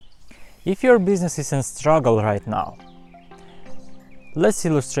If your business is in struggle right now, let's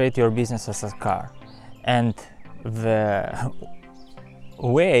illustrate your business as a car, and the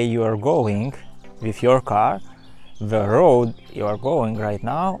way you are going with your car, the road you are going right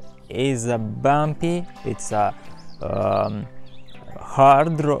now is a bumpy, it's a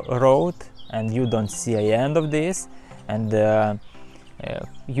hard road, and you don't see a end of this, and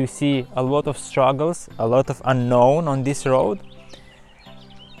you see a lot of struggles, a lot of unknown on this road.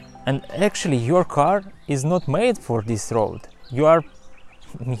 And actually your car is not made for this road. You are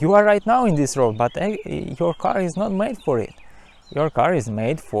right now in this road, but your car is not made for it. Your car is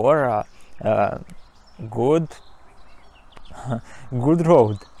made for a good good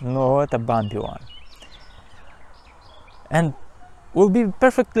road, not a bumpy one. And will be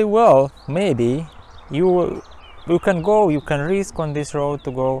perfectly well, maybe you can risk on this road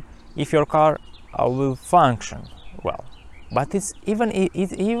to go if your car will function well. But even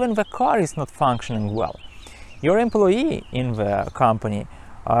the car is not functioning well. Your employee in the company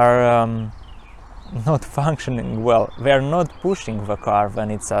are not functioning well. They are not pushing the car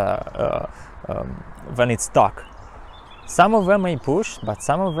when it's stuck. Some of them may push, but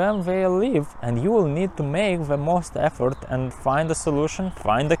some of them will leave, and you will need to make the most effort and find a solution,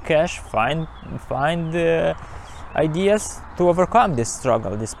 find the cash, find the ideas to overcome this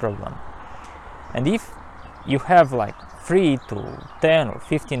struggle, this problem. And if you have like 3 to 10 or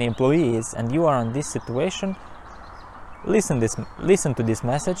 15 employees and you are in this situation, listen to this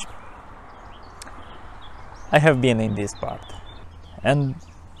message. I have been in this part, and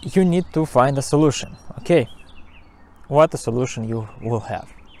you need to find a solution. Okay, what a solution you will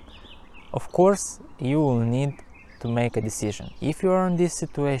have? Of course, you will need to make a decision. If you are in this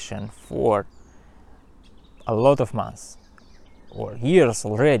situation for a lot of months or years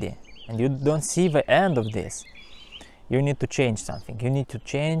already, and you don't see the end of this, you need to change something. You need to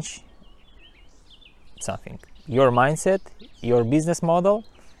change something. Your mindset, your business model,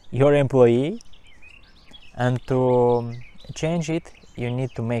 your employee, and to change it, you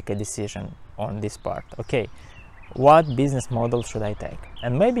need to make a decision on this part. Okay, what business model should I take?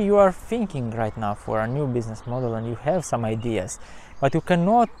 And maybe you are thinking right now for a new business model and you have some ideas, but you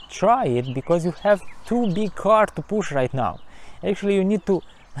cannot try it because you have too big car to push right now. Actually, you need to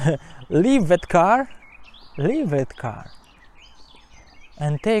leave that car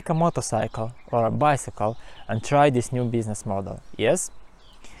and take a motorcycle or a bicycle and try this new business model. Yes,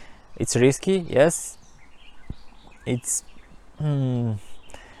 it's risky. Yes, it's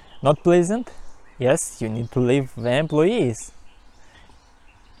not pleasant. Yes, you need to leave the employees.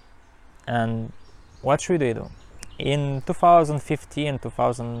 And what should I do? In 2015,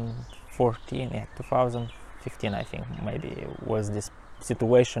 2015, I think maybe was this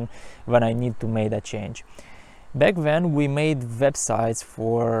situation when I need to make a change. Back then we made websites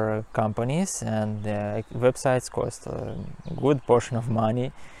for companies, and websites cost a good portion of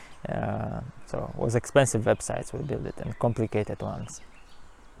money, so it was expensive websites we built it, and complicated ones.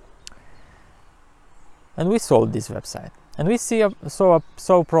 And we sold this website, and we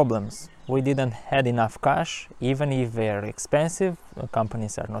saw problems. We didn't had enough cash, even if they're expensive.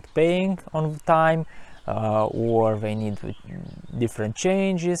 Companies are not paying on time, or they need different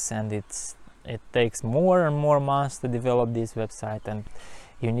changes, and it takes more and more months to develop this website, and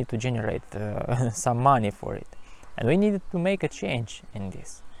you need to generate some money for it. And we needed to make a change in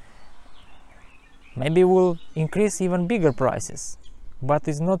this. Maybe we'll increase even bigger prices, but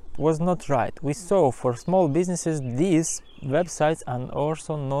was not right. We saw for small businesses these websites are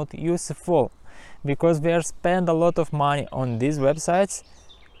also not useful, because they spend a lot of money on these websites,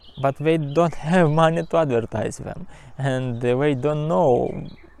 but they don't have money to advertise them, and they don't know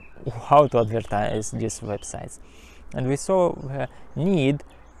how to advertise these websites. And we saw a need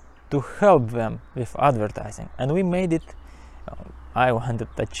to help them with advertising, and we made it. I wanted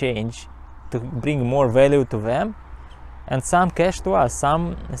a change to bring more value to them and some cash to us,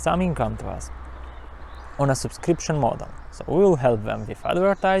 some income to us on a subscription model. So we will help them with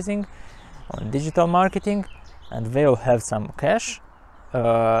advertising on digital marketing, and they will have some cash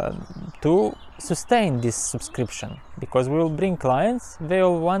to sustain this subscription, because we will bring clients, they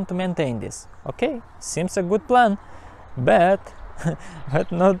will want to maintain this. Okay, seems a good plan, but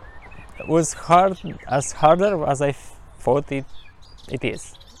not was harder as I thought it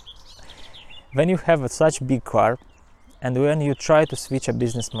is. When you have such big car, and when you try to switch a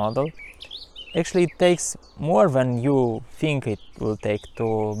business model, actually it takes more than you think it will take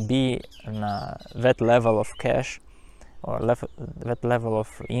to be in that level of cash or that level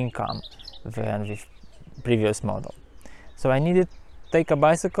of income than with previous model. So I needed to take a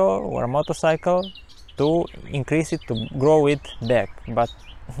bicycle or a motorcycle to increase it, to grow it back. But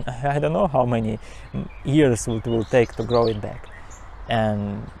I don't know how many years it will take to grow it back,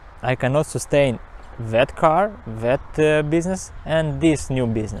 and I cannot sustain that car, that business, and this new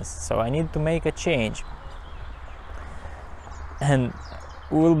business. So I need to make a change, and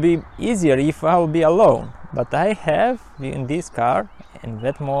it will be easier if I'll be alone. But I have in this car, in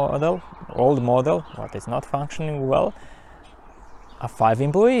that model, old model, what is not functioning well, 5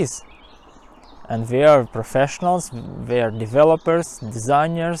 employees, and they are professionals, they are developers,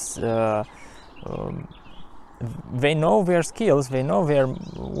 designers, they know their skills, they know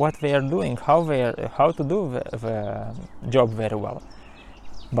what they are doing, how to do the job very well,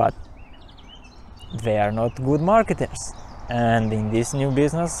 but they are not good marketers. And in this new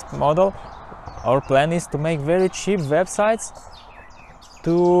business model, our plan is to make very cheap websites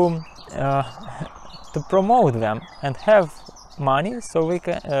to promote them and have money, so we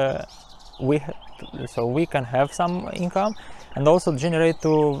can have some income, and also generate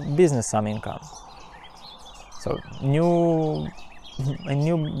to business some income. So a new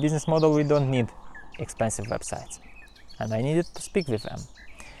business model, we don't need expensive websites, and I needed to speak with them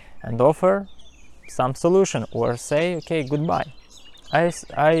and offer some solution, or say okay, goodbye.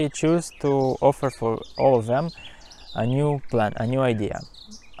 I choose to offer for all of them a new plan, a new idea.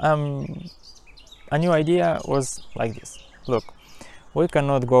 A new idea was like this: look, we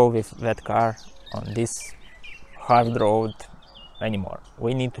cannot go with that car on this hard road anymore.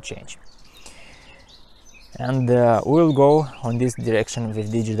 We need to change, and we'll go on this direction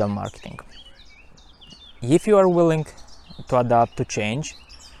with digital marketing. If you are willing to adapt to change,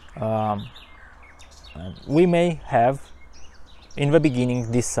 we may have in the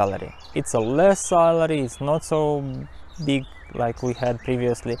beginning this salary. It's a less salary, it's not so big like we had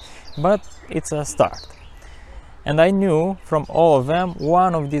previously, but it's a start. And I knew from all of them,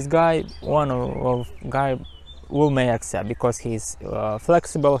 one of guy will may accept, because he's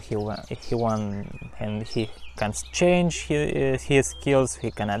flexible, he can change his skills,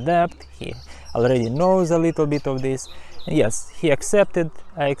 he can adapt, he already knows a little bit of this. And yes, he accepted.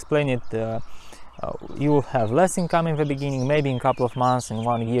 I explained it. You will have less income in the beginning, maybe in a couple of months, in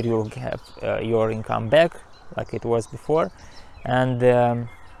 1 year you will have your income back like it was before. And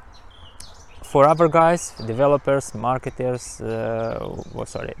for other guys, developers, marketers,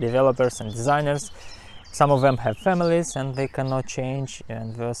 developers and designers, some of them have families and they cannot change,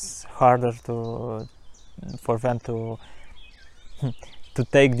 and it's harder for them to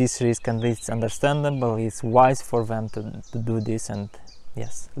take this risk, and it's understandable. It's wise for them to do this and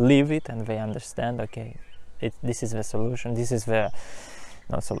yes, leave it, and they understand, okay, this is the solution, this is the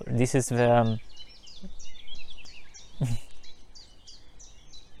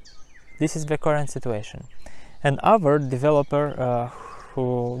this is the current situation. And other developer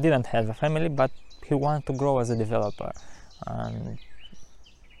who didn't have a family, but he wanted to grow as a developer, and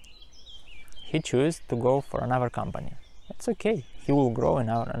he chose to go for another company. It's okay, he will grow in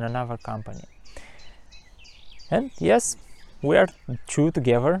another company. And yes, we are two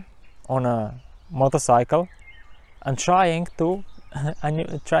together on a motorcycle and trying to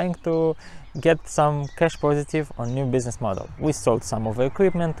get some cash positive on new business model. We sold some of the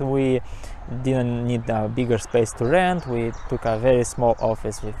equipment, we didn't need a bigger space to rent, we took a very small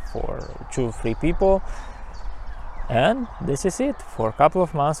office for 2-3 people, and this is it. For a couple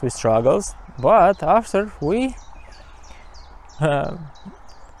of months we struggled, but after we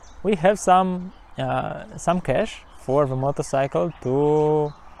have some cash for the motorcycle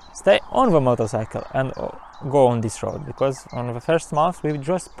to stay on the motorcycle and go on this road, because on the first month we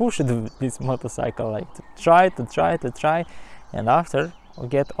just pushed this motorcycle, like to try, and after we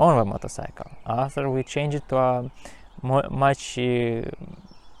get on the motorcycle, after we change it to a much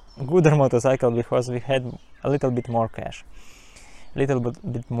gooder motorcycle, because we had a little bit more cash, little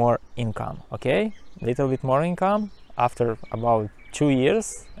bit more income. Okay, little bit more income. After about 2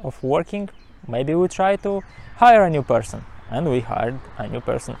 years of working, maybe we try to hire a new person, and we hired a new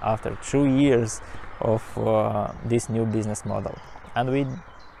person after 2 years of this new business model, and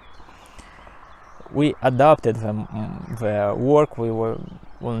we adapted the work. We were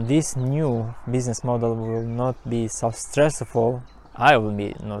on this new business model will not be so stressful. I will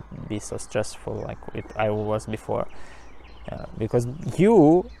not be so stressful like I was before, because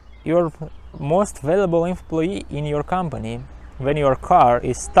your most valuable employee in your company, when your car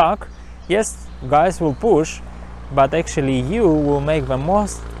is stuck, yes, guys will push, but actually you will make the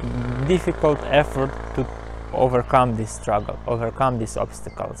most difficult effort to overcome this struggle, overcome these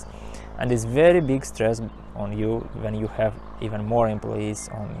obstacles. And it's very big stress on you when you have even more employees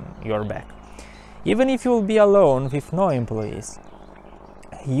on your back. Even if you will be alone with no employees,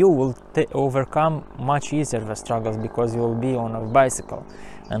 you will overcome much easier the struggles, because you will be on a bicycle.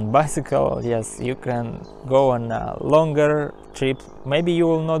 And bicycle, yes, you can go on a longer trip. Maybe you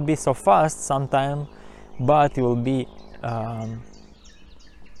will not be so fast sometime, but you will be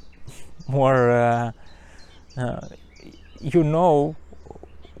more you know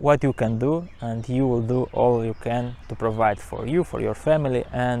what you can do, and you will do all you can to provide for you, for your family,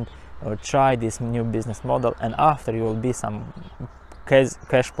 and try this new business model. And after you will be some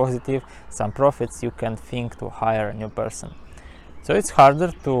cash positive, some profits, you can think to hire a new person. So it's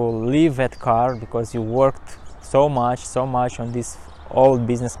harder to leave that car because you worked so much on this old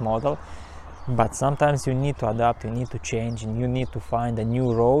business model. But sometimes you need to adapt, you need to change, and you need to find a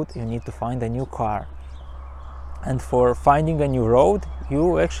new road, you need to find a new car. And for finding a new road,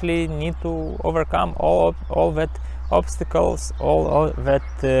 you actually need to overcome all that obstacles, all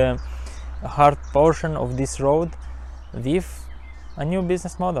that hard portion of this road with a new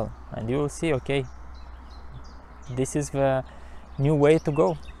business model. And you will see, okay, this is the new way to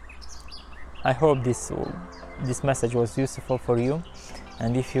go. I hope this message was useful for you,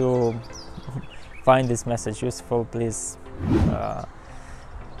 and if you find this message useful, please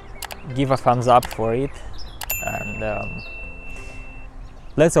give a thumbs up for it, and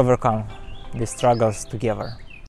let's overcome these struggles together.